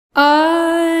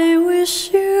I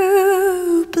wish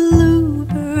you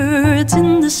bluebirds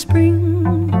in the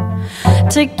spring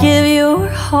to give your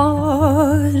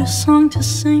heart a song to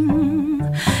sing,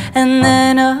 and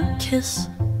then a kiss,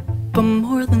 but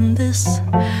more than this,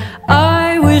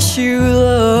 I wish you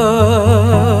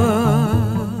love.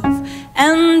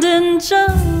 And in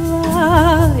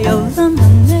July, a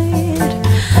lemonade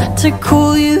to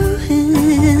cool you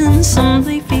in some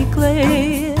leafy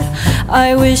glade.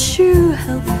 I wish you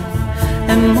health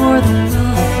and more than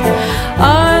love.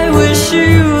 I wish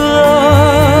you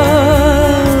love.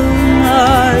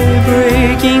 My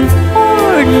breaking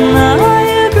heart, and I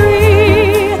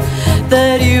agree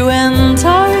that you and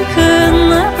I could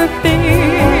never be.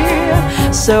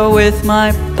 So with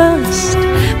my best,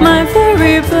 my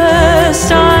very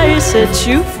best, I set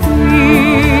you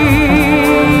free.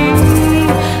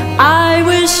 I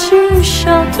wish you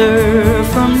shelter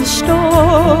from the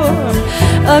storm,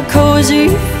 a cozy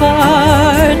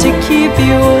fire to keep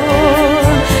you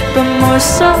warm, but more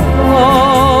so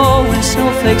when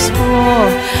snowflakes fall,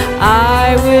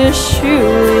 I wish you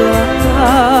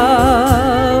love.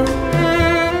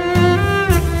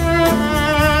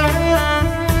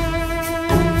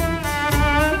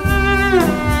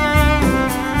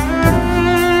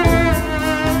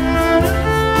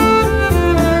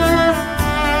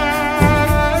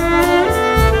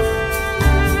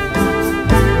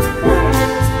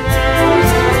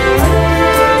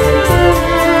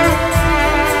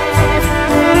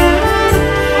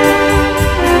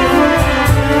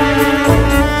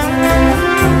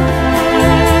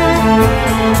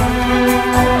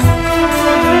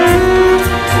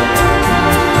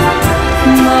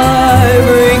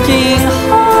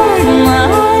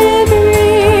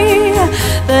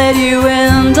 You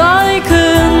and I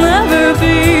could never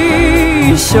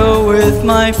be. So with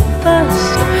my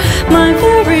best, my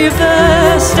very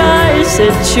best, I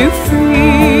set you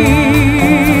free.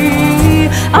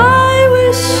 I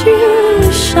wish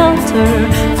you shelter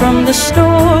from the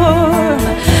storm,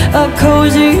 a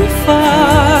cozy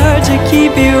fire to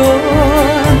keep you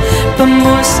warm, but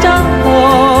most of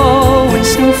all when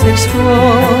snowflakes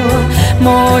fall,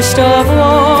 most of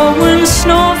all when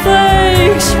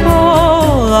snowflakes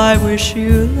fall, I wish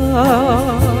you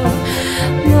love.